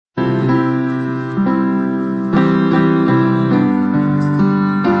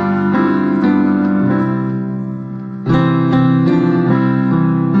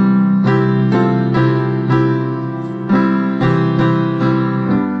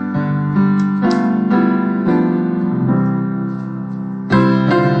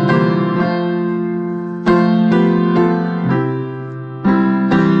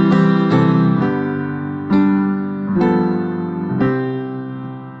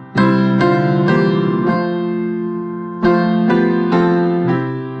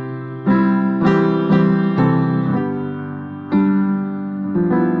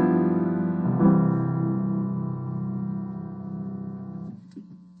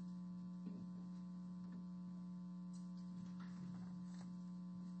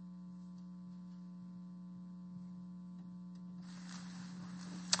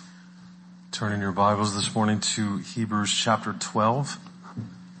Turn in your Bibles this morning to Hebrews chapter 12.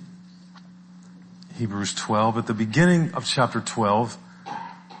 Hebrews 12. At the beginning of chapter 12,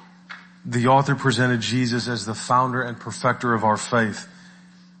 the author presented Jesus as the founder and perfecter of our faith,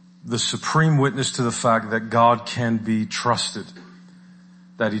 the supreme witness to the fact that God can be trusted,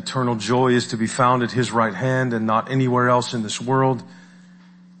 that eternal joy is to be found at His right hand and not anywhere else in this world.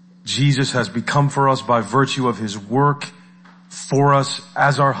 Jesus has become for us by virtue of His work for us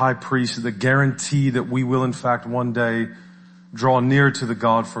as our high priest, the guarantee that we will in fact one day draw near to the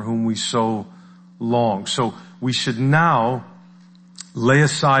God for whom we so long. So we should now lay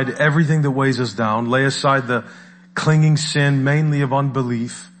aside everything that weighs us down, lay aside the clinging sin, mainly of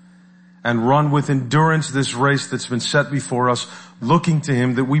unbelief, and run with endurance this race that's been set before us, looking to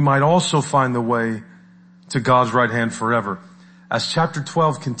Him that we might also find the way to God's right hand forever. As chapter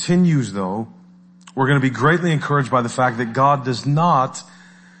 12 continues though, we're going to be greatly encouraged by the fact that God does not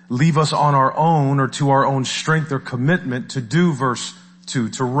leave us on our own or to our own strength or commitment to do verse 2,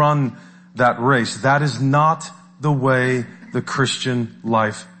 to run that race. That is not the way the Christian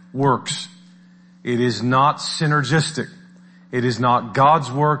life works. It is not synergistic. It is not God's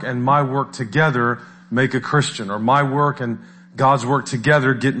work and my work together make a Christian, or my work and God's work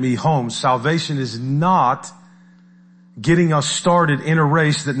together get me home. Salvation is not getting us started in a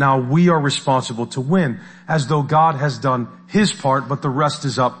race that now we are responsible to win, as though God has done His part, but the rest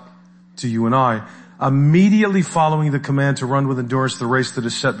is up to you and I. Immediately following the command to run with endurance the race that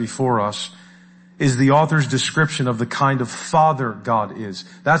is set before us is the author's description of the kind of Father God is.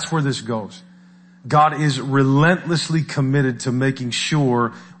 That's where this goes. God is relentlessly committed to making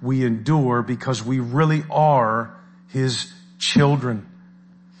sure we endure because we really are His children.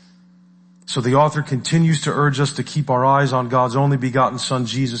 So the author continues to urge us to keep our eyes on God's only begotten Son,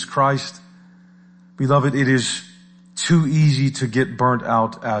 Jesus Christ. Beloved, it is too easy to get burnt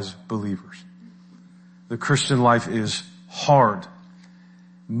out as believers. The Christian life is hard,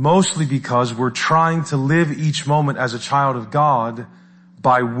 mostly because we're trying to live each moment as a child of God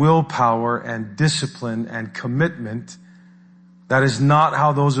by willpower and discipline and commitment. That is not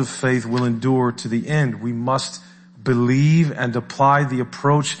how those of faith will endure to the end. We must believe and apply the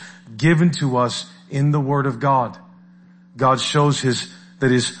approach given to us in the Word of God. God shows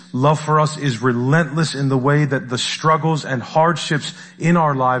that His love for us is relentless in the way that the struggles and hardships in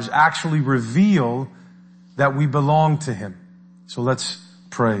our lives actually reveal that we belong to Him. So let's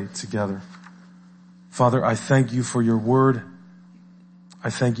pray together. Father, I thank You for Your Word. I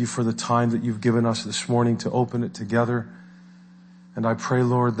thank You for the time that You've given us this morning to open it together. And I pray,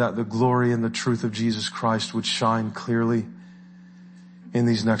 Lord, that the glory and the truth of Jesus Christ would shine clearly in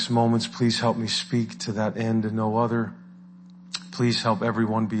these next moments. Please help me speak to that end and no other. Please help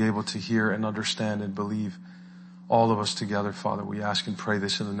everyone be able to hear and understand and believe. All of us together, Father, we ask and pray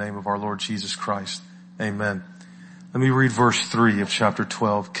this in the name of our Lord Jesus Christ. Amen. Let me read verse 3 of chapter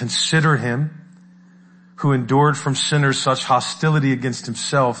 12. Consider Him who endured from sinners such hostility against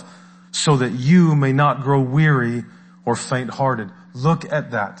Himself, so that you may not grow weary or faint-hearted. Look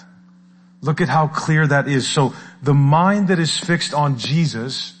at that. Look at how clear that is. So the mind that is fixed on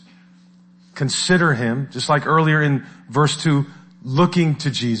Jesus, consider Him, just like earlier in verse 2, looking to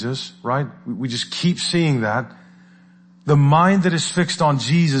Jesus, right? We just keep seeing that. The mind that is fixed on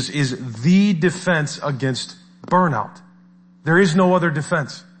Jesus is the defense against burnout. There is no other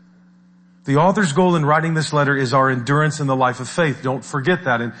defense. The author's goal in writing this letter is our endurance in the life of faith. Don't forget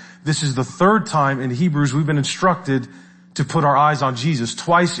that. And this is the third time in Hebrews we've been instructed to put our eyes on Jesus,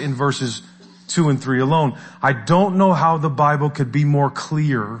 twice in verses 2 and 3 alone. I don't know how the Bible could be more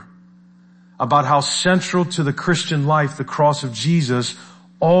clear about how central to the Christian life the cross of Jesus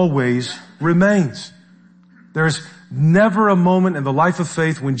always remains. There's never a moment in the life of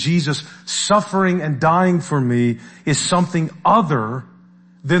faith when Jesus suffering and dying for me is something other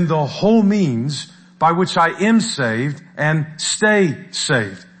than the whole means by which I am saved and stay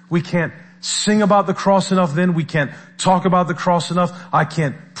saved. We can't sing about the cross enough then. We can't talk about the cross enough. I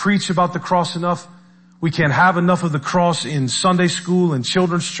can't preach about the cross enough. We can't have enough of the cross in Sunday school and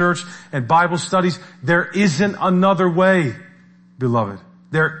children's church and Bible studies. There isn't another way, beloved.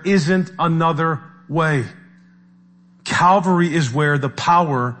 There isn't another way. Calvary is where the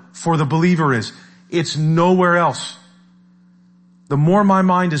power for the believer is. It's nowhere else. The more my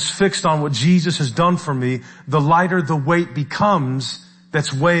mind is fixed on what Jesus has done for me, the lighter the weight becomes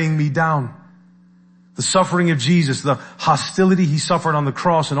that's weighing me down. The suffering of Jesus, the hostility He suffered on the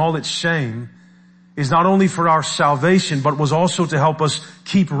cross and all its shame is not only for our salvation, but was also to help us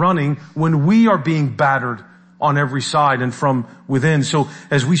keep running when we are being battered on every side and from within. So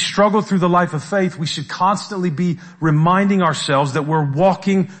as we struggle through the life of faith, we should constantly be reminding ourselves that we're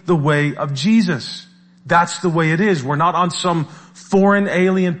walking the way of Jesus. That's the way it is. We're not on some foreign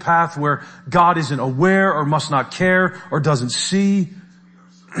alien path where God isn't aware or must not care or doesn't see.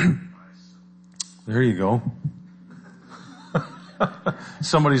 There you go.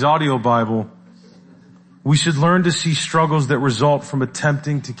 Somebody's audio Bible. We should learn to see struggles that result from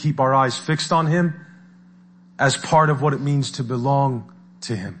attempting to keep our eyes fixed on Him as part of what it means to belong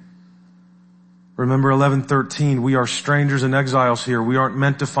to Him. Remember 11:13, we are strangers and exiles here. We aren't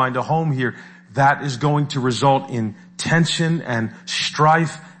meant to find a home here. That is going to result in tension and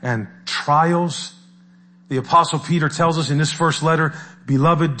strife and trials. The Apostle Peter tells us in this first letter,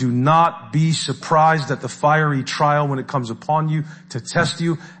 beloved, do not be surprised at the fiery trial when it comes upon you to test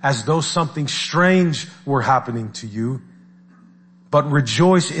you as though something strange were happening to you. But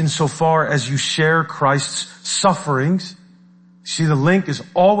rejoice insofar as you share Christ's sufferings. See, the link is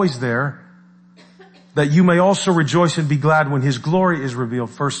always there, that you may also rejoice and be glad when His glory is revealed.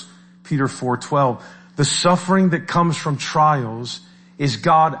 1 Peter 4:12. The suffering that comes from trials is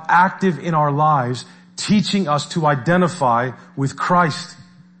God active in our lives, teaching us to identify with Christ.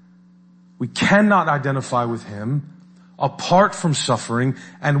 We cannot identify with Him apart from suffering,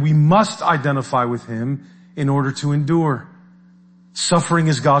 and we must identify with Him in order to endure. Suffering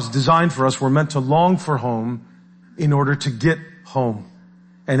is God's design for us. We're meant to long for home in order to get home.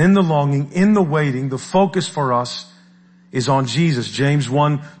 And in the longing, in the waiting, the focus for us is on Jesus. James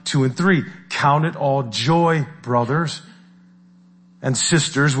 1:2-3. Count it all joy, brothers and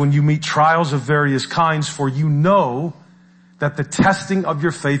sisters, when you meet trials of various kinds, for you know that the testing of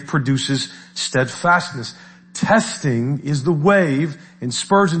your faith produces steadfastness. Testing is the wave, in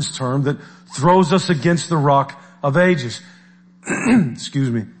Spurgeon's term, that throws us against the rock of ages.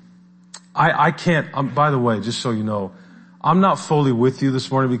 Excuse me. I can't, by the way, just so you know, I'm not fully with you this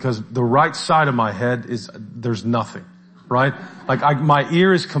morning because the right side of my head there's nothing, right? Like my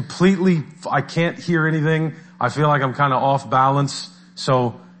ear is completely, I can't hear anything. I feel like I'm kind of off balance.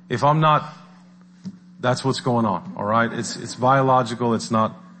 So if I'm not, that's what's going on, alright? It's biological, it's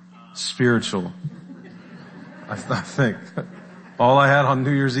not spiritual. I think. All I had on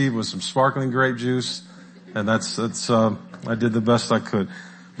New Year's Eve was some sparkling grape juice, and that's I did the best I could.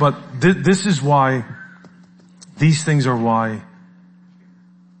 But this is why, these things are why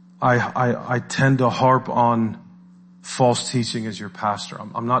I tend to harp on false teaching as your pastor.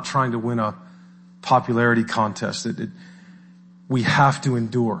 I'm not trying to win a popularity contest. We have to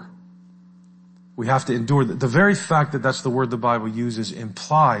endure. We have to endure. The very fact that that's the word the Bible uses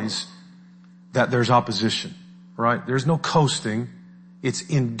implies that there's opposition, right? There's no coasting. It's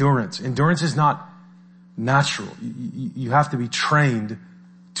endurance. Endurance is not natural. You have to be trained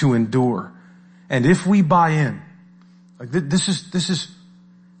to endure. And if we buy in, like this is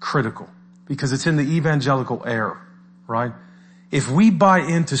critical because it's in the evangelical air, right? If we buy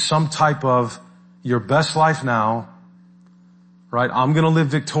into some type of your best life now, right? I'm going to live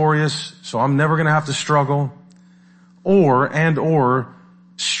victorious, so I'm never going to have to struggle. Or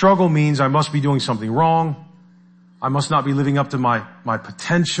struggle means I must be doing something wrong. I must not be living up to my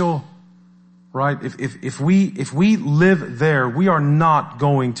potential. Right? If we live there, we are not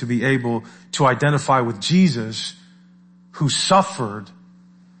going to be able to identify with Jesus, who suffered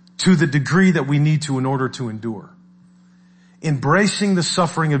to the degree that we need to in order to endure. Embracing the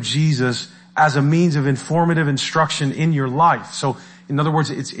suffering of Jesus as a means of informative instruction in your life. So, in other words,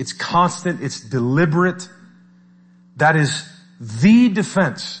 it's constant, it's deliberate. That is the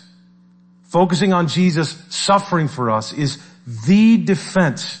defense. Focusing on Jesus suffering for us is the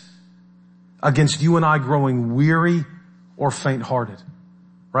defense against you and I growing weary or faint-hearted,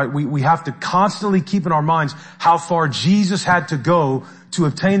 right? We have to constantly keep in our minds how far Jesus had to go to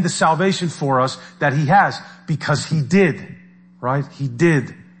obtain the salvation for us that He has, because He did, right? He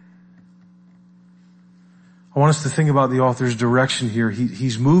did. I want us to think about the author's direction here.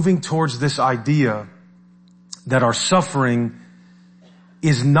 He's moving towards this idea that our suffering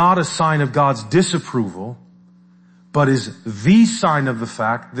is not a sign of God's disapproval, but is the sign of the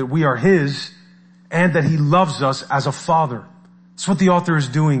fact that we are His and that He loves us as a Father. That's what the author is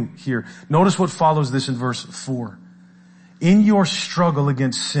doing here. Notice what follows this in verse 4. In your struggle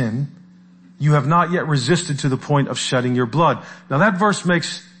against sin, you have not yet resisted to the point of shedding your blood. Now that verse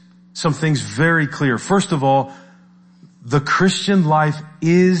makes some things very clear. First of all, the Christian life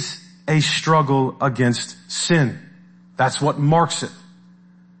is a struggle against sin. That's what marks it.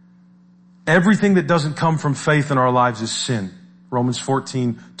 Everything that doesn't come from faith in our lives is sin. Romans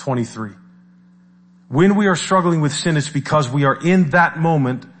 14:23. When we are struggling with sin, it's because we are in that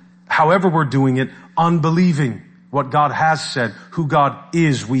moment However we're doing it, unbelieving what God has said, who God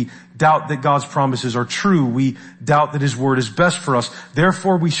is. We doubt that God's promises are true. We doubt that His word is best for us.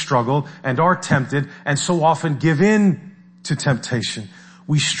 Therefore we struggle and are tempted and so often give in to temptation.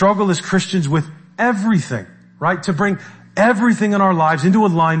 We struggle as Christians with everything, right? To bring everything in our lives into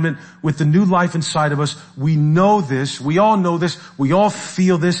alignment with the new life inside of us. We know this. We all know this. We all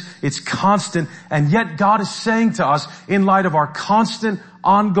feel this. It's constant. And yet God is saying to us, in light of our constant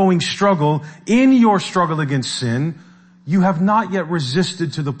ongoing struggle, in your struggle against sin, you have not yet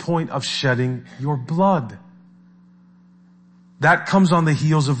resisted to the point of shedding your blood. That comes on the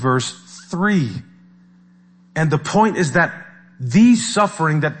heels of verse 3. And the point is that the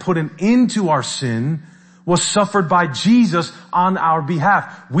suffering that put an end to our sin was suffered by Jesus on our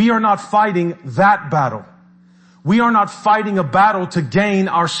behalf. We are not fighting that battle. We are not fighting a battle to gain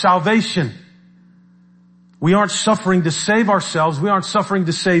our salvation. We aren't suffering to save ourselves. We aren't suffering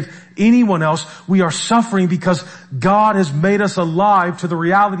to save anyone else. We are suffering because God has made us alive to the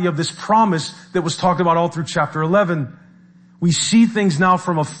reality of this promise that was talked about all through chapter 11. We see things now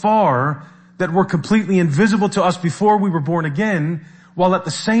from afar that were completely invisible to us before we were born again, while at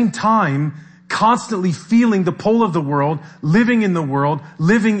the same time constantly feeling the pull of the world, living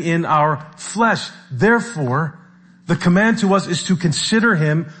in our flesh. Therefore, the command to us is to consider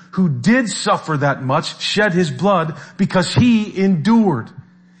Him who did suffer that much, shed His blood, because He endured.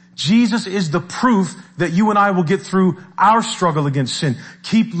 Jesus is the proof that you and I will get through our struggle against sin.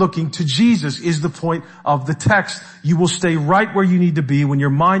 Keep looking to Jesus is the point of the text. You will stay right where you need to be when your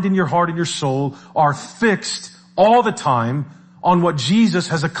mind and your heart and your soul are fixed all the time on what Jesus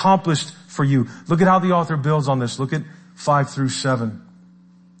has accomplished for you. Look at how the author builds on this. Look at 5 through 7.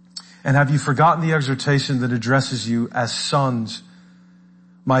 And have you forgotten the exhortation that addresses you as sons?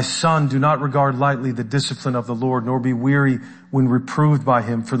 My son, do not regard lightly the discipline of the Lord, nor be weary when reproved by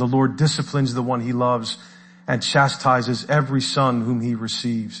Him. For the Lord disciplines the one He loves and chastises every son whom He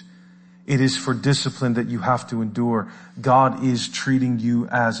receives. It is for discipline that you have to endure. God is treating you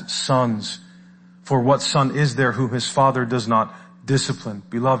as sons. For what son is there whom his father does not discipline?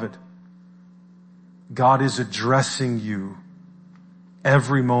 Beloved, God is addressing you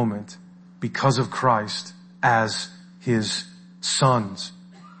every moment because of Christ as His sons,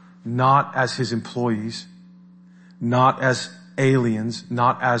 not as His employees, not as aliens,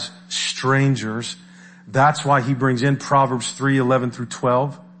 not as strangers. That's why He brings in Proverbs 3:11 through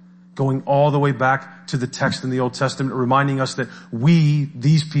 12, going all the way back to the text in the Old Testament, reminding us that we,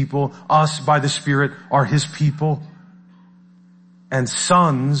 these people, us by the Spirit, are His people. And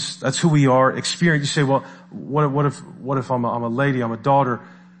sons, that's who we are, experience. You say, well, what if I'm a lady, I'm a daughter?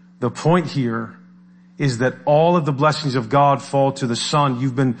 The point here is that all of the blessings of God fall to the son.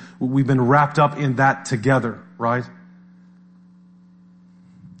 We've been wrapped up in that together, right?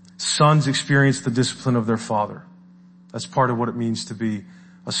 Sons experience the discipline of their father. That's part of what it means to be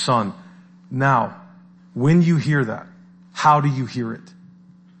a son. Now, when you hear that, how do you hear it?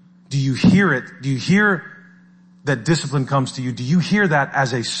 Do you hear it? Do you hear that discipline comes to you? Do you hear that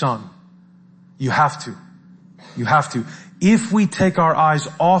as a son? You have to. You have to. If we take our eyes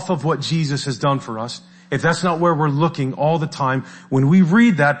off of what Jesus has done for us, if that's not where we're looking all the time, when we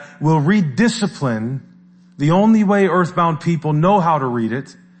read that, we'll read discipline the only way earthbound people know how to read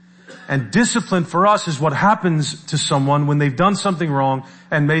it. And discipline for us is what happens to someone when they've done something wrong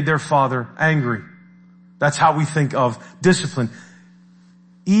and made their father angry. That's how we think of discipline.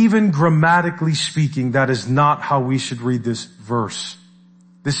 Even grammatically speaking, that is not how we should read this verse.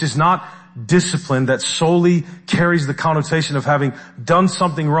 This is not discipline that solely carries the connotation of having done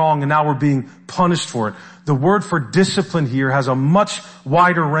something wrong and now we're being punished for it. The word for discipline here has a much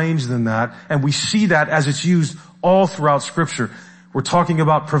wider range than that, and we see that as it's used all throughout Scripture. We're talking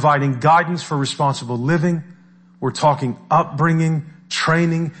about providing guidance for responsible living. We're talking upbringing,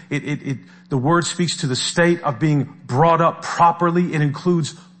 training. The word speaks to the state of being brought up properly. It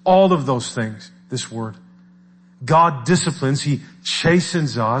includes all of those things, this word. God disciplines. He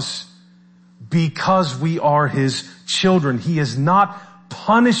chastens us because we are His children. He is not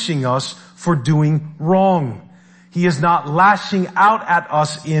punishing us for doing wrong. He is not lashing out at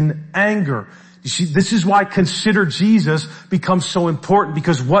us in anger. You see, this is why consider Jesus becomes so important,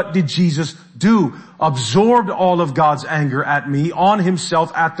 because what did Jesus do? Absorbed all of God's anger at me on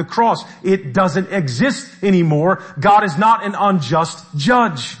Himself at the cross. It doesn't exist anymore. God is not an unjust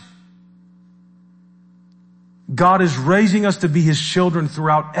judge. God is raising us to be His children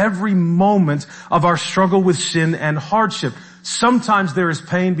throughout every moment of our struggle with sin and hardship. Sometimes there is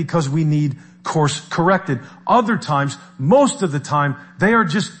pain because we need course corrected. Other times, most of the time, they are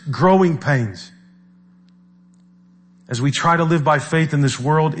just growing pains. As we try to live by faith in this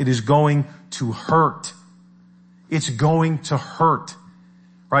world, it is going to hurt. It's going to hurt,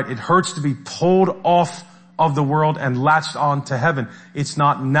 right? It hurts to be pulled off of the world and latched on to heaven. It's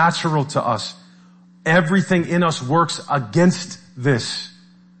not natural to us. Everything in us works against this.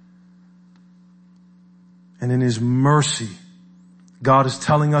 And in his mercy, God is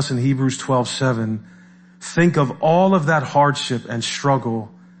telling us in Hebrews 12:7, think of all of that hardship and struggle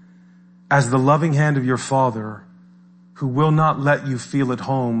as the loving hand of your Father, who will not let you feel at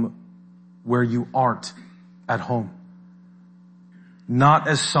home where you aren't at home. Not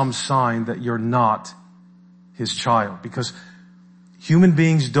as some sign that you're not his child. Because human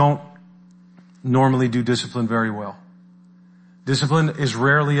beings don't normally do discipline very well. Discipline is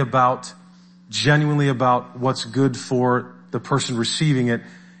rarely genuinely about what's good for the person receiving it.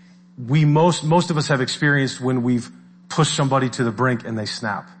 Most of us have experienced when we've pushed somebody to the brink and they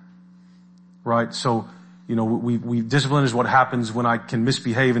snap. Right? So, discipline is what happens when I can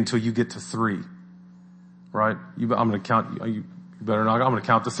misbehave until you get to 3. Right? I'm going to count, you better not, I'm going to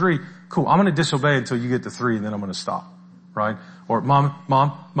count to 3. Cool. I'm going to disobey until you get to 3 and then I'm going to stop. Right? Or mom.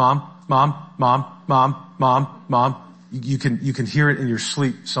 You can hear it in your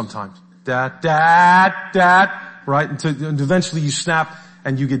sleep sometimes. Dad, right? And eventually you snap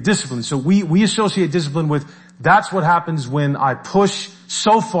and you get disciplined. So we associate discipline with, that's what happens when I push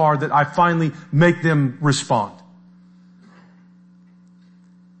so far that I finally make them respond.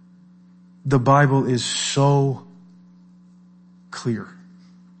 The Bible is so clear,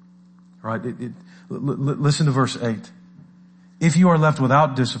 right? Listen to verse 8. If you are left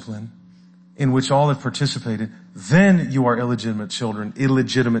without discipline, in which all have participated, then you are illegitimate children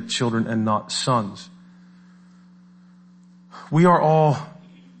and not sons. We are all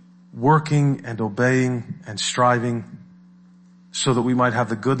working and obeying and striving so that we might have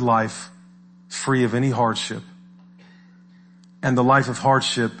the good life free of any hardship. And the life of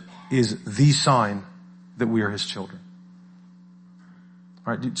hardship is the sign that we are his children.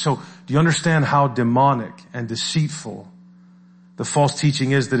 All right. So do you understand how demonic and deceitful the false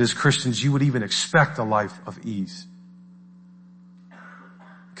teaching is that as Christians you would even expect a life of ease?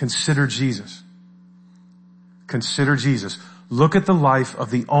 Consider Jesus. Consider Jesus. Look at the life of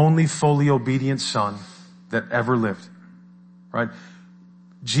the only fully obedient son that ever lived. Right?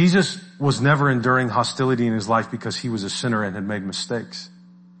 Jesus was never enduring hostility in his life because he was a sinner and had made mistakes.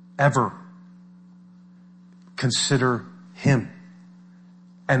 Ever. Consider him.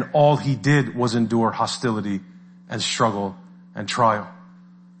 And all he did was endure hostility and struggle and trial.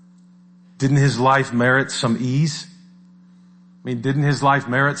 Didn't his life merit some ease? I mean, didn't his life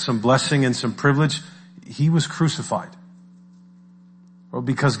merit some blessing and some privilege? He was crucified. Well,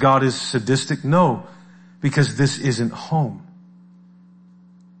 because God is sadistic? No, because this isn't home.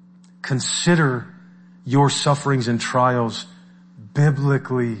 Consider your sufferings and trials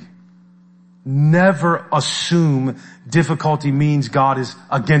biblically. Never assume difficulty means God is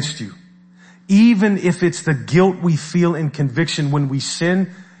against you. Even if it's the guilt we feel in conviction when we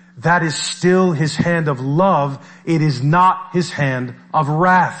sin, that is still his hand of love. It is not his hand of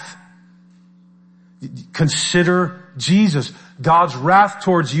wrath. Consider Jesus. God's wrath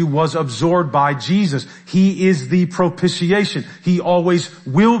towards you was absorbed by Jesus. He is the propitiation. He always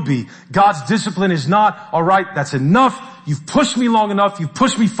will be. God's discipline is not, all right, that's enough. You've pushed me long enough. You've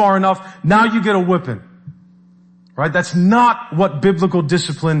pushed me far enough. Now you get a whipping. Right? That's not what biblical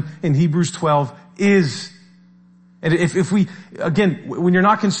discipline in Hebrews 12 is. And if we, again, when you're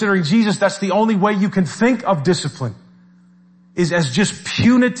not considering Jesus, that's the only way you can think of discipline, is as just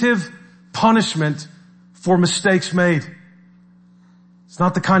punitive punishment for mistakes made. It's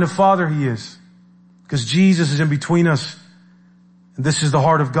not the kind of father he is, because Jesus is in between us. And this is the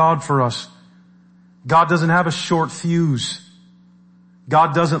heart of God for us. God doesn't have a short fuse.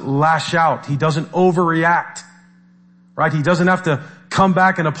 God doesn't lash out. He doesn't overreact. Right? He doesn't have to come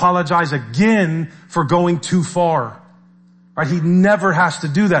back and apologize again for going too far. Right? He never has to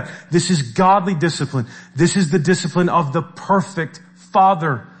do that. This is godly discipline. This is the discipline of the perfect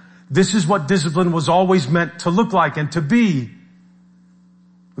Father. This is what discipline was always meant to look like and to be.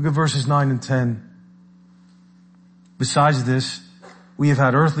 Look at verses 9 and 10. Besides this, we have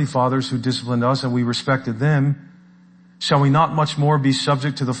had earthly fathers who disciplined us and we respected them. Shall we not much more be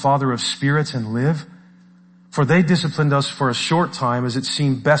subject to the Father of spirits and live? For they disciplined us for a short time as it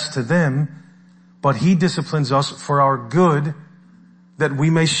seemed best to them, but he disciplines us for our good, that we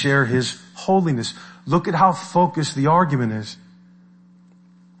may share his holiness. Look at how focused the argument is.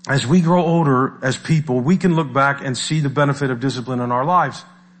 As we grow older as people, we can look back and see the benefit of discipline in our lives,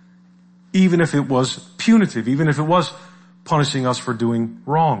 even if it was punitive, even if it was punishing us for doing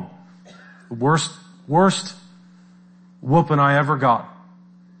wrong. The worst whooping I ever got.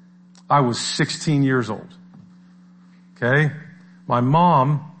 I was 16 years old. Okay? My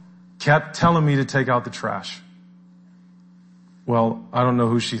mom kept telling me to take out the trash. Well, I don't know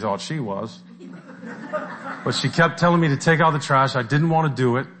who she thought she was, but she kept telling me to take out the trash. I didn't want to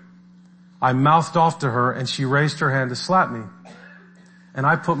do it. I mouthed off to her and she raised her hand to slap me. And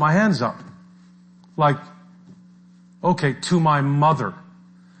I put my hands up. Like, okay, to my mother.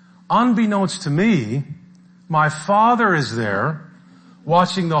 Unbeknownst to me, my father is there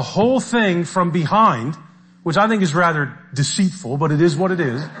watching the whole thing from behind, which I think is rather deceitful, but it is what it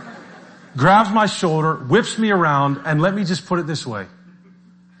is. Grabs my shoulder, whips me around, and let me just put it this way.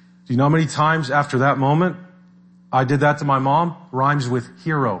 Do you know how many times after that moment I did that to my mom? Rhymes with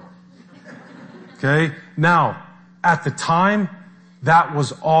hero. Okay? Now, at the time, that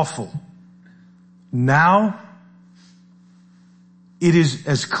was awful. Now, it is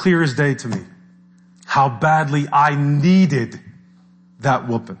as clear as day to me how badly I needed that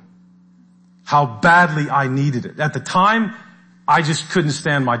whooping. How badly I needed it. At the time, I just couldn't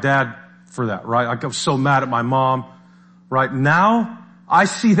stand my dad for that, right? I was so mad at my mom. Right now, I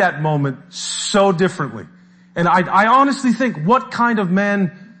see that moment so differently. And I honestly think, what kind of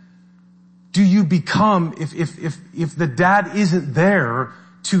man do you become if the dad isn't there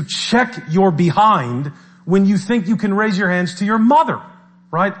to check your behind when you think you can raise your hands to your mother,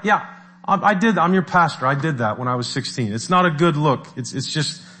 right? Yeah, I did. I'm your pastor. I did that when I was 16. It's not a good look. It's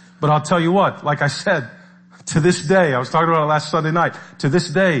just, but I'll tell you what, like I said, to this day, I was talking about it last Sunday night, to this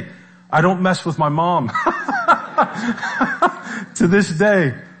day, I don't mess with my mom. To this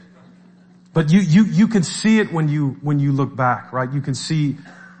day. But you can see it when you look back, right? You can see,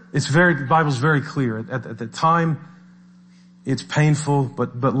 the Bible's very clear. At the time, it's painful,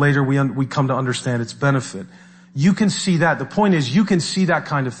 but later we come to understand its benefit. You can see that. The point is, you can see that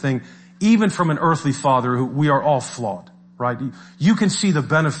kind of thing even from an earthly father who we are all flawed, right? You can see the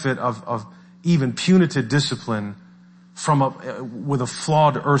benefit of even punitive discipline with a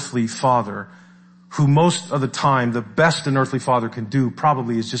flawed earthly father, who most of the time, the best an earthly father can do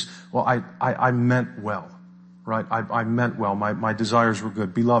probably is just, well, I meant well, right? I meant well. My desires were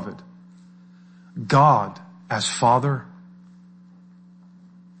good. Beloved, God as Father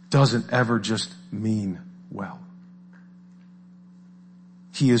doesn't ever just mean well.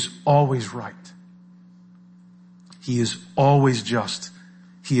 He is always right. He is always just.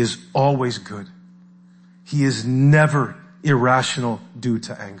 He is always good. He is never irrational due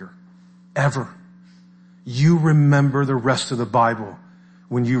to anger. Ever. You remember the rest of the Bible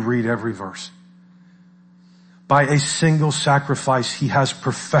when you read every verse. By a single sacrifice, He has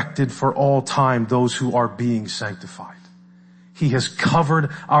perfected for all time those who are being sanctified. He has covered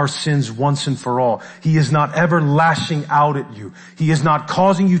our sins once and for all. He is not ever lashing out at you. He is not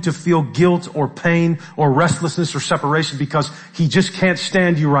causing you to feel guilt or pain or restlessness or separation because He just can't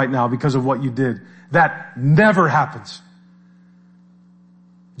stand you right now because of what you did. That never happens.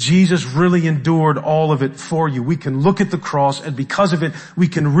 Jesus really endured all of it for you. We can look at the cross, and because of it, we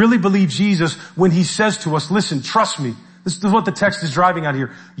can really believe Jesus when He says to us, listen, trust me. This is what the text is driving at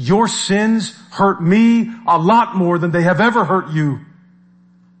here. Your sins hurt me a lot more than they have ever hurt you.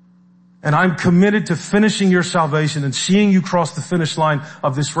 And I'm committed to finishing your salvation and seeing you cross the finish line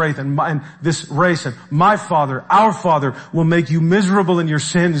of this race. And my Father, our Father, will make you miserable in your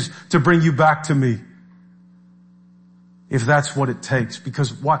sins to bring you back to me. If that's what it takes.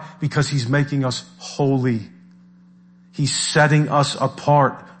 Because why? Because He's making us holy. He's setting us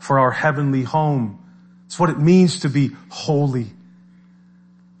apart for our heavenly home. It's what it means to be holy.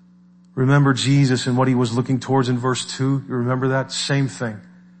 Remember Jesus and what He was looking towards in verse 2? You remember that? Same thing.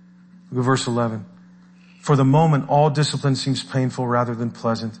 Look at verse 11. For the moment, all discipline seems painful rather than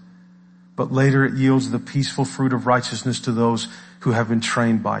pleasant, but later it yields the peaceful fruit of righteousness to those who have been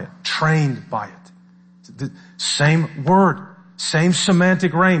trained by it. Trained by it. The same word, same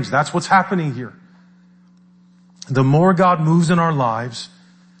semantic range. That's what's happening here. The more God moves in our lives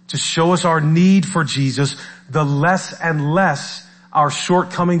to show us our need for Jesus, the less and less our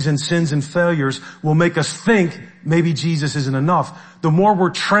shortcomings and sins and failures will make us think maybe Jesus isn't enough. The more we're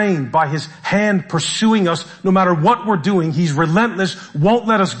trained by His hand pursuing us, no matter what we're doing, He's relentless, won't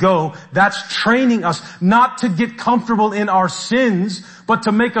let us go. That's training us not to get comfortable in our sins, but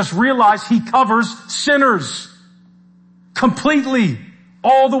to make us realize He covers sinners completely,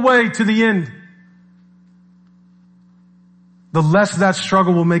 all the way to the end. The less that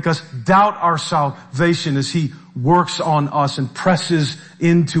struggle will make us doubt our salvation as He works on us and presses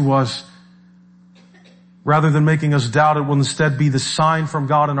into us. Rather than making us doubt, it will instead be the sign from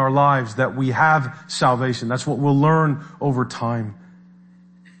God in our lives that we have salvation. That's what we'll learn over time.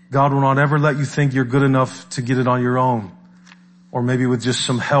 God will not ever let you think you're good enough to get it on your own, or maybe with just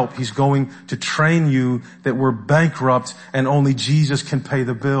some help. He's going to train you that we're bankrupt and only Jesus can pay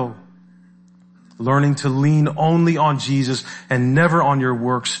the bill. Learning to lean only on Jesus and never on your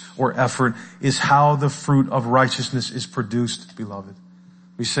works or effort is how the fruit of righteousness is produced, beloved.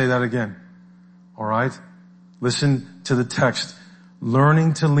 We say that again. All right? Listen to the text.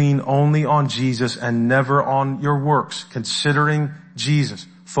 Learning to lean only on Jesus and never on your works, considering Jesus,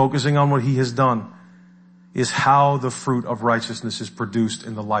 focusing on what he has done, is how the fruit of righteousness is produced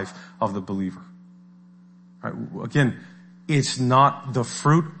in the life of the believer. All right? Again, it's not, the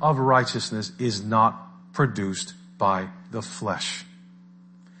fruit of righteousness is not produced by the flesh.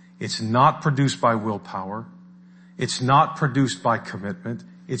 It's not produced by willpower. It's not produced by commitment.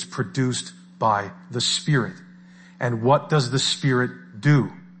 It's produced by the Spirit. And what does the Spirit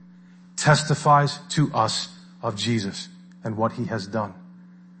do? Testifies to us of Jesus and what he has done.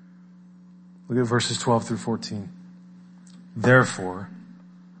 Look at verses 12 through 14. Therefore,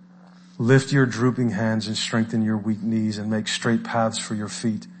 lift your drooping hands and strengthen your weak knees and make straight paths for your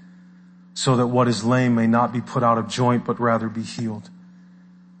feet, so that what is lame may not be put out of joint, but rather be healed.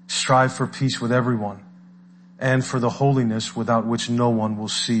 Strive for peace with everyone and for the holiness without which no one will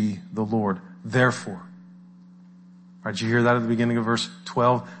see the Lord. Therefore, right, did you hear that at the beginning of verse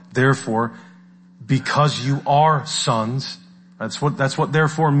 12? Therefore, because you are sons, that's what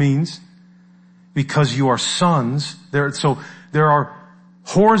therefore means. Because you are sons, there are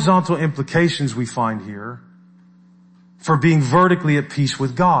horizontal implications we find here for being vertically at peace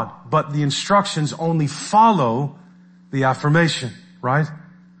with God. But the instructions only follow the affirmation, right?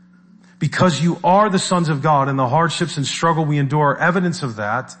 Because you are the sons of God and the hardships and struggle we endure are evidence of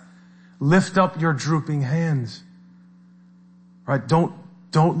that, lift up your drooping hands. Right? Don't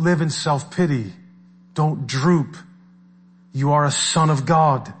live in self-pity. Don't droop. You are a son of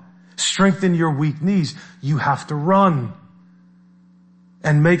God. Strengthen your weak knees. You have to run.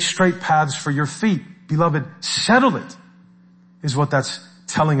 And make straight paths for your feet. Beloved, settle it, is what that's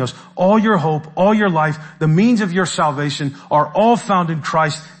telling us. All your hope, all your life, the means of your salvation are all found in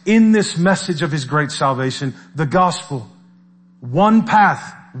Christ in this message of his great salvation, the gospel. One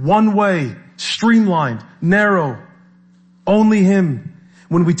path, one way, streamlined, narrow, only him.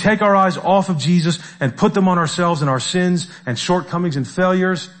 When we take our eyes off of Jesus and put them on ourselves and our sins and shortcomings and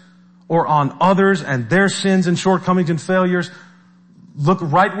failures, or on others and their sins and shortcomings and failures, look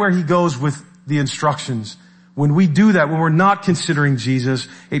right where he goes with the instructions. When we do that, when we're not considering Jesus,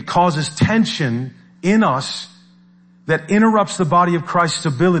 it causes tension in us that interrupts the body of Christ's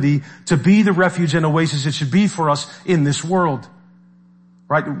ability to be the refuge and oasis it should be for us in this world.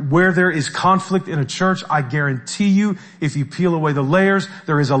 Right? Where there is conflict in a church, I guarantee you, if you peel away the layers,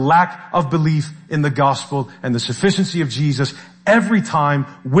 there is a lack of belief in the gospel and the sufficiency of Jesus every time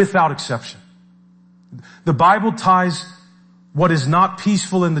without exception. The Bible ties what is not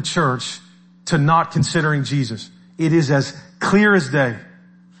peaceful in the church to not considering Jesus. It is as clear as day.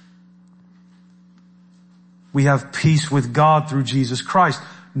 We have peace with God through Jesus Christ.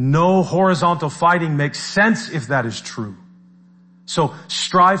 No horizontal fighting makes sense if that is true. So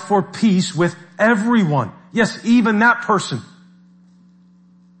strive for peace with everyone. Yes, even that person.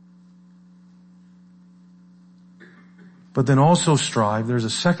 But then also strive, there's a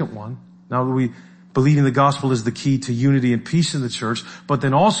second one. Now we believing the gospel is the key to unity and peace in the church, but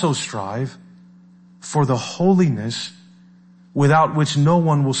then also strive for the holiness without which no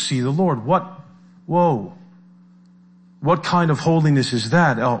one will see the Lord. What kind of holiness is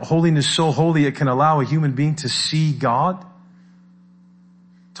that? Holiness so holy it can allow a human being to see God?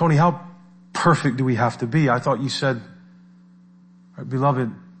 Tony, how perfect do we have to be? I thought you said,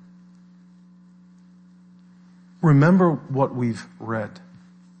 beloved, remember what we've read.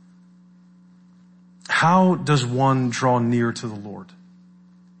 How does one draw near to the Lord?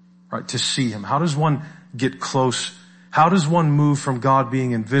 Right, to see him. How does one get close? How does one move from God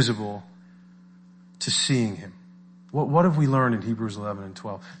being invisible to seeing him? What have we learned in Hebrews 11 and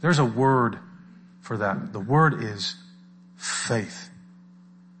 12? There's a word for that. The word is faith.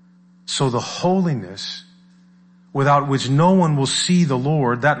 So the holiness without which no one will see the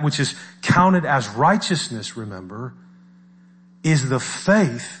Lord, that which is counted as righteousness, remember, is the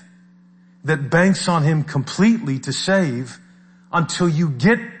faith that banks on him completely to save until you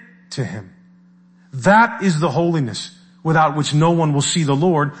get to him. That is the holiness without which no one will see the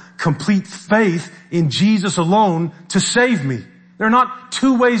Lord. Complete faith in Jesus alone to save me. There are not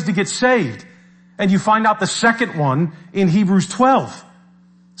two ways to get saved. And you find out the second one in Hebrews 12.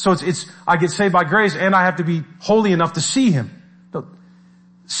 So it's I get saved by grace and I have to be holy enough to see him. No,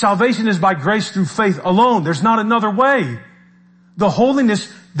 salvation is by grace through faith alone. There's not another way. The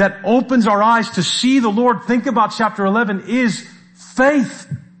holiness that opens our eyes to see the Lord, think about chapter 11, is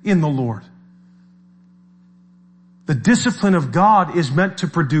faith in the Lord. The discipline of God is meant to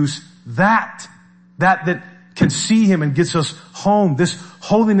produce that can see Him and gets us home. This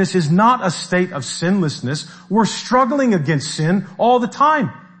holiness is not a state of sinlessness. We're struggling against sin all the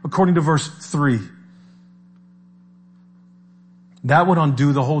time, according to verse 3. That would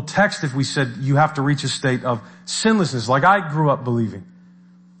undo the whole text if we said you have to reach a state of sinlessness, like I grew up believing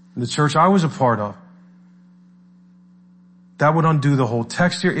in the church I was a part of. That would undo the whole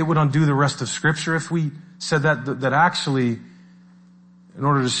text here. It would undo the rest of Scripture if we said that actually, in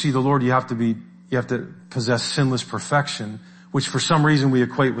order to see the Lord, you have to possess sinless perfection, which for some reason we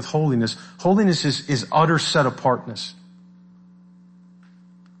equate with holiness. Holiness is utter set apartness.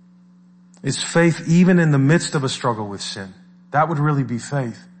 It's faith even in the midst of a struggle with sin. That would really be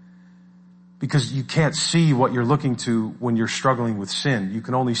faith. Because you can't see what you're looking to when you're struggling with sin. You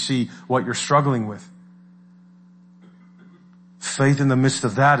can only see what you're struggling with. Faith in the midst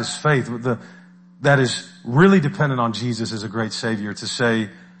of that is faith. That is really dependent on Jesus as a great Savior to say,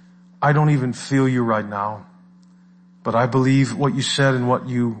 I don't even feel you right now, but I believe what you said and what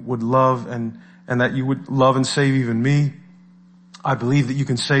you would love and that you would love and save even me. I believe that you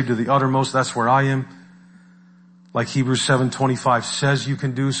can save to the uttermost. That's where I am. Like Hebrews 7:25 says you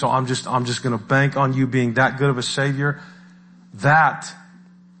can do. So I'm just going to bank on you being that good of a Savior. That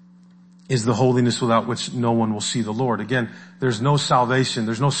is the holiness without which no one will see the Lord. Again, there's no salvation.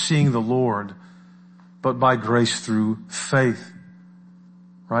 There's no seeing the Lord, but by grace through faith.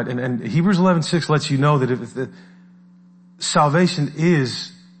 Right? And Hebrews 11:6 lets you know that if salvation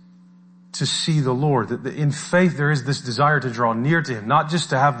is to see the Lord, that in faith there is this desire to draw near to Him, not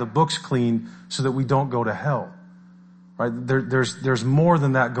just to have the books clean so that we don't go to hell. Right? There's more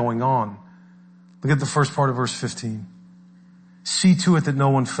than that going on. Look at the first part of verse 15. See to it that no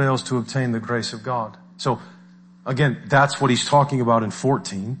one fails to obtain the grace of God. So again, that's what he's talking about in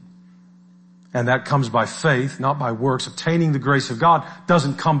 14. And that comes by faith, not by works. Obtaining the grace of God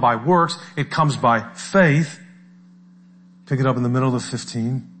doesn't come by works. It comes by faith. Pick it up in the middle of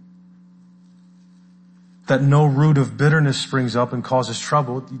 15. That no root of bitterness springs up and causes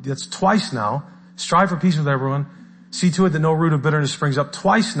trouble. That's twice now. Strive for peace with everyone. See to it that no root of bitterness springs up.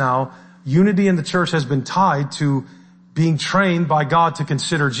 Twice now, unity in the church has been tied to being trained by God to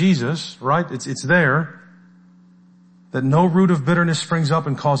consider Jesus, right? It's there. That no root of bitterness springs up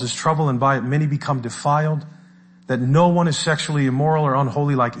and causes trouble, and by it many become defiled. That no one is sexually immoral or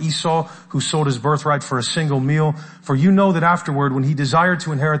unholy like Esau, who sold his birthright for a single meal. For you know that afterward, when he desired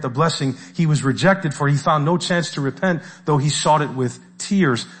to inherit the blessing, he was rejected, for he found no chance to repent, though he sought it with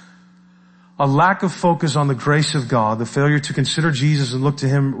tears. A lack of focus on the grace of God, the failure to consider Jesus and look to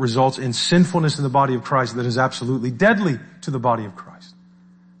Him, results in sinfulness in the body of Christ that is absolutely deadly to the body of Christ.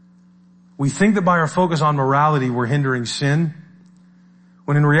 We think that by our focus on morality we're hindering sin,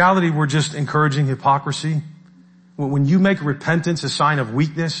 when in reality we're just encouraging hypocrisy. When you make repentance a sign of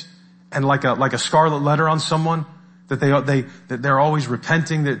weakness and like a scarlet letter on someone, that they're always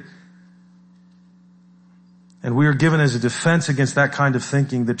repenting, and we are given as a defense against that kind of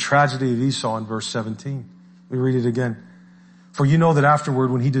thinking the tragedy of Esau in verse 17. We read it again. For you know that afterward,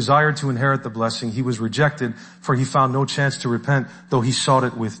 when he desired to inherit the blessing, he was rejected, for he found no chance to repent, though he sought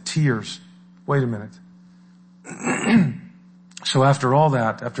it with tears. Wait a minute. So after all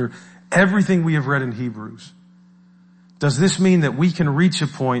that, after everything we have read in Hebrews, does this mean that we can reach a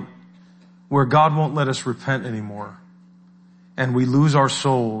point where God won't let us repent anymore and we lose our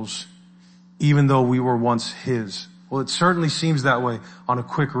souls even though we were once His? Well, it certainly seems that way on a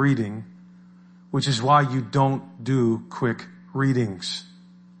quick reading, which is why you don't do quick readings.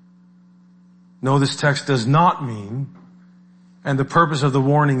 No, this text does not mean, and the purpose of the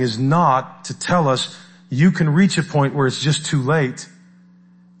warning is not to tell us you can reach a point where it's just too late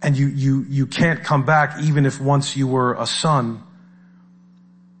and you can't come back even if once you were a son.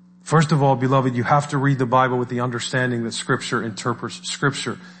 First of all, beloved, you have to read the Bible with the understanding that Scripture interprets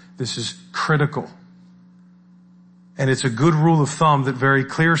Scripture. This is critical. And it's a good rule of thumb that very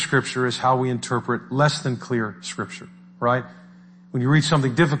clear Scripture is how we interpret less than clear Scripture, right? When you read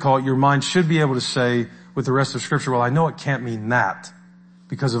something difficult, your mind should be able to say with the rest of Scripture, well, I know it can't mean that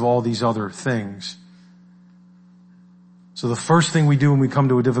because of all these other things. So the first thing we do when we come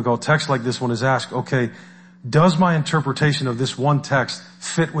to a difficult text like this one is ask, okay, does my interpretation of this one text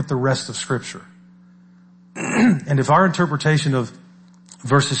fit with the rest of Scripture? And if our interpretation of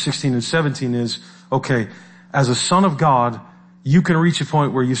verses 16 and 17 is, okay, as a son of God, you can reach a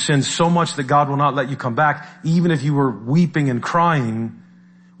point where you sin so much that God will not let you come back, even if you were weeping and crying.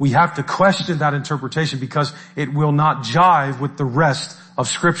 We have to question that interpretation because it will not jive with the rest of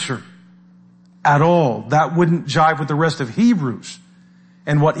Scripture at all. That wouldn't jive with the rest of Hebrews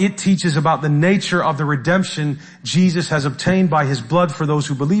and what it teaches about the nature of the redemption Jesus has obtained by his blood for those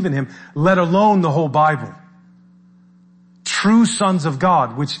who believe in him, let alone the whole Bible. True sons of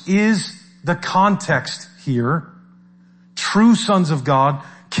God, which is the context here, true sons of God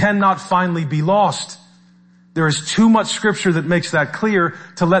cannot finally be lost. There is too much Scripture that makes that clear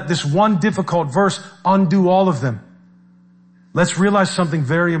to let this one difficult verse undo all of them. Let's realize something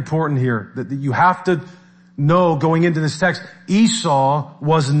very important here that you have to know going into this text. Esau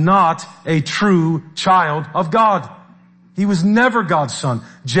was not a true child of God. He was never God's son.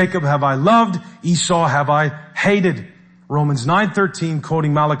 Jacob have I loved, Esau have I hated. Romans 9:13,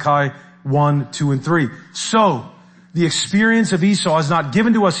 quoting Malachi 1, 2, and 3. So, the experience of Esau is not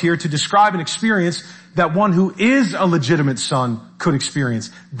given to us here to describe an experience that one who is a legitimate son could experience.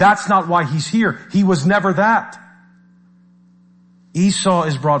 That's not why he's here. He was never that. Esau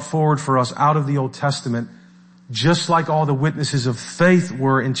is brought forward for us out of the Old Testament, just like all the witnesses of faith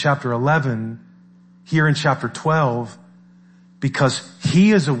were in chapter 11, here in chapter 12, because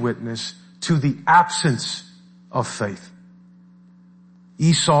he is a witness to the absence of faith.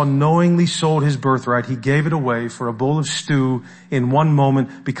 Esau knowingly sold his birthright. He gave it away for a bowl of stew in one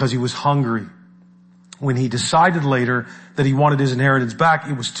moment because he was hungry. When he decided later that he wanted his inheritance back,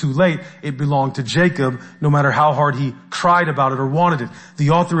 it was too late. It belonged to Jacob, no matter how hard he cried about it or wanted it.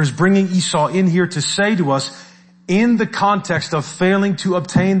 The author is bringing Esau in here to say to us, in the context of failing to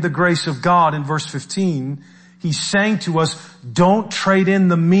obtain the grace of God in verse 15, he's saying to us, don't trade in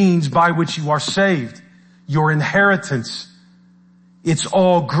the means by which you are saved, your inheritance. It's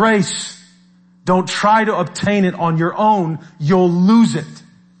all grace. Don't try to obtain it on your own. You'll lose it.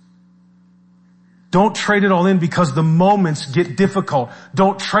 Don't trade it all in because the moments get difficult.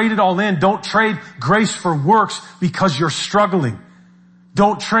 Don't trade it all in. Don't trade grace for works because you're struggling.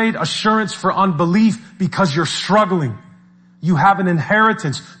 Don't trade assurance for unbelief because you're struggling. You have an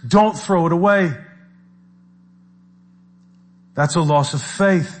inheritance. Don't throw it away. That's a loss of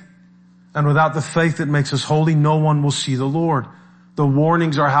faith. And without the faith that makes us holy, no one will see the Lord. The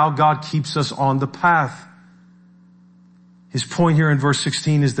warnings are how God keeps us on the path. His point here in verse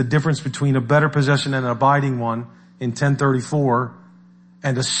 16 is the difference between a better possession and an abiding one in 1034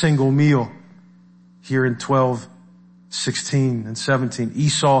 and a single meal here in 12, 16 and 17.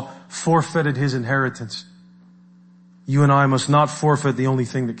 Esau forfeited his inheritance. You and I must not forfeit the only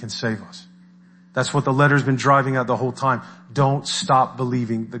thing that can save us. That's what the letter's been driving at the whole time. Don't stop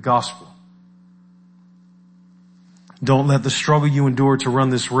believing the gospel. Don't let the struggle you endure to run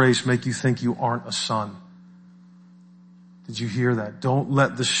this race make you think you aren't a son. Did you hear that? Don't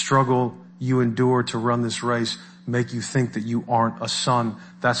let the struggle you endure to run this race make you think that you aren't a son.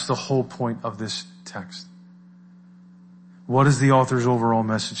 That's the whole point of this text. What is the author's overall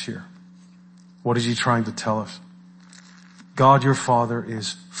message here? What is he trying to tell us? God, your Father,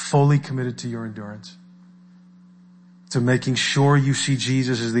 is fully committed to your endurance, to making sure you see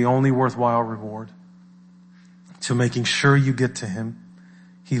Jesus as the only worthwhile reward, to making sure you get to him.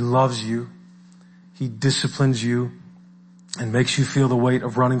 He loves you. He disciplines you and makes you feel the weight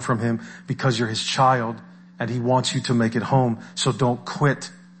of running from him because you're his child and he wants you to make it home. So don't quit.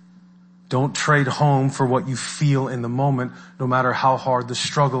 Don't trade home for what you feel in the moment, no matter how hard the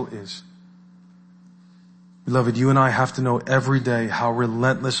struggle is. Beloved, you and I have to know every day how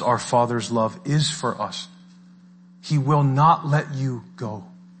relentless our Father's love is for us. He will not let you go.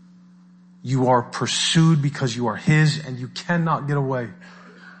 You are pursued because you are his and you cannot get away.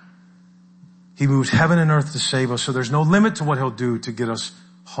 He moves heaven and earth to save us, so there's no limit to what he'll do to get us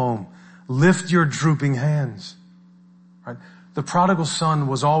home. Lift your drooping hands. Right? The prodigal son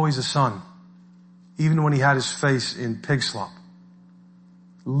was always a son, even when he had his face in pig slop.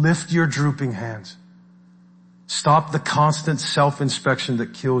 Lift your drooping hands. Stop the constant self-inspection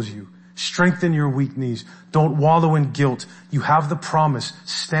that kills you. Strengthen your weak knees. Don't wallow in guilt. You have the promise.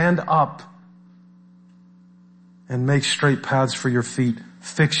 Stand up and make straight paths for your feet.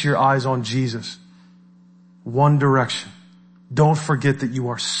 Fix your eyes on Jesus. One direction. Don't forget that you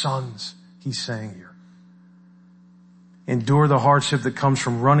are sons, he's saying here. Endure the hardship that comes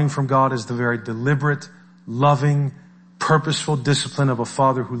from running from God as the very deliberate, loving, purposeful discipline of a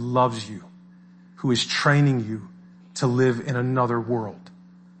Father who loves you, who is training you to live in another world.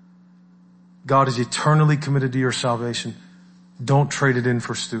 God is eternally committed to your salvation. Don't trade it in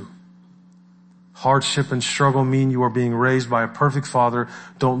for stew. Hardship and struggle mean you are being raised by a perfect Father.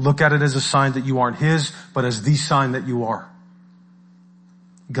 Don't look at it as a sign that you aren't his, but as the sign that you are.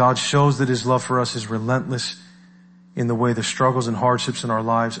 God shows that his love for us is relentless in the way the struggles and hardships in our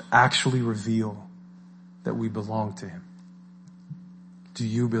lives actually reveal that we belong to him. Do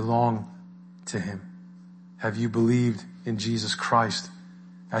you belong to him? Have you believed in Jesus Christ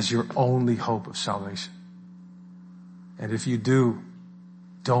as your only hope of salvation? And if you do,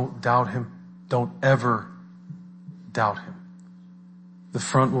 don't doubt him. Don't ever doubt him. The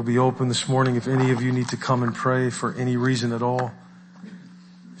front will be open this morning if any of you need to come and pray for any reason at all.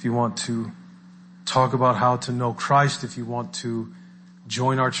 If you want to talk about how to know Christ, if you want to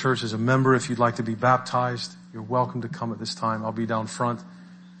join our church as a member, if you'd like to be baptized, you're welcome to come at this time. I'll be down front, and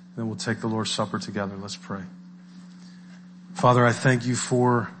then we'll take the Lord's Supper together. Let's pray. Father, I thank you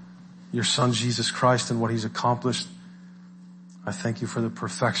for your Son, Jesus Christ, and what he's accomplished. I thank you for the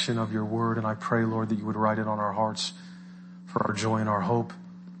perfection of your word, and I pray, Lord, that you would write it on our hearts for our joy and our hope,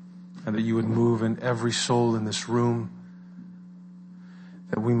 and that you would move in every soul in this room,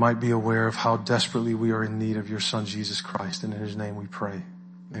 that we might be aware of how desperately we are in need of your Son, Jesus Christ. And in his name we pray.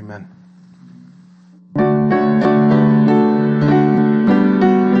 Amen.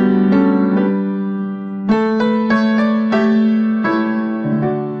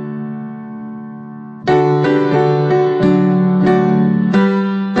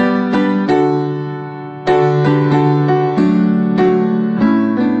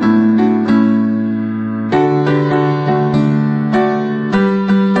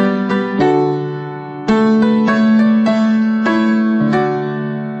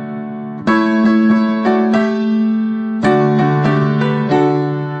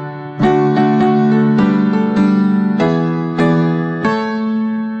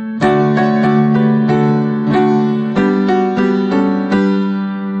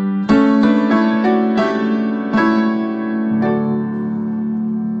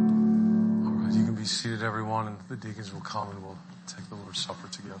 Everyone, and the deacons will come and we'll take the Lord's Supper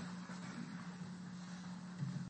together.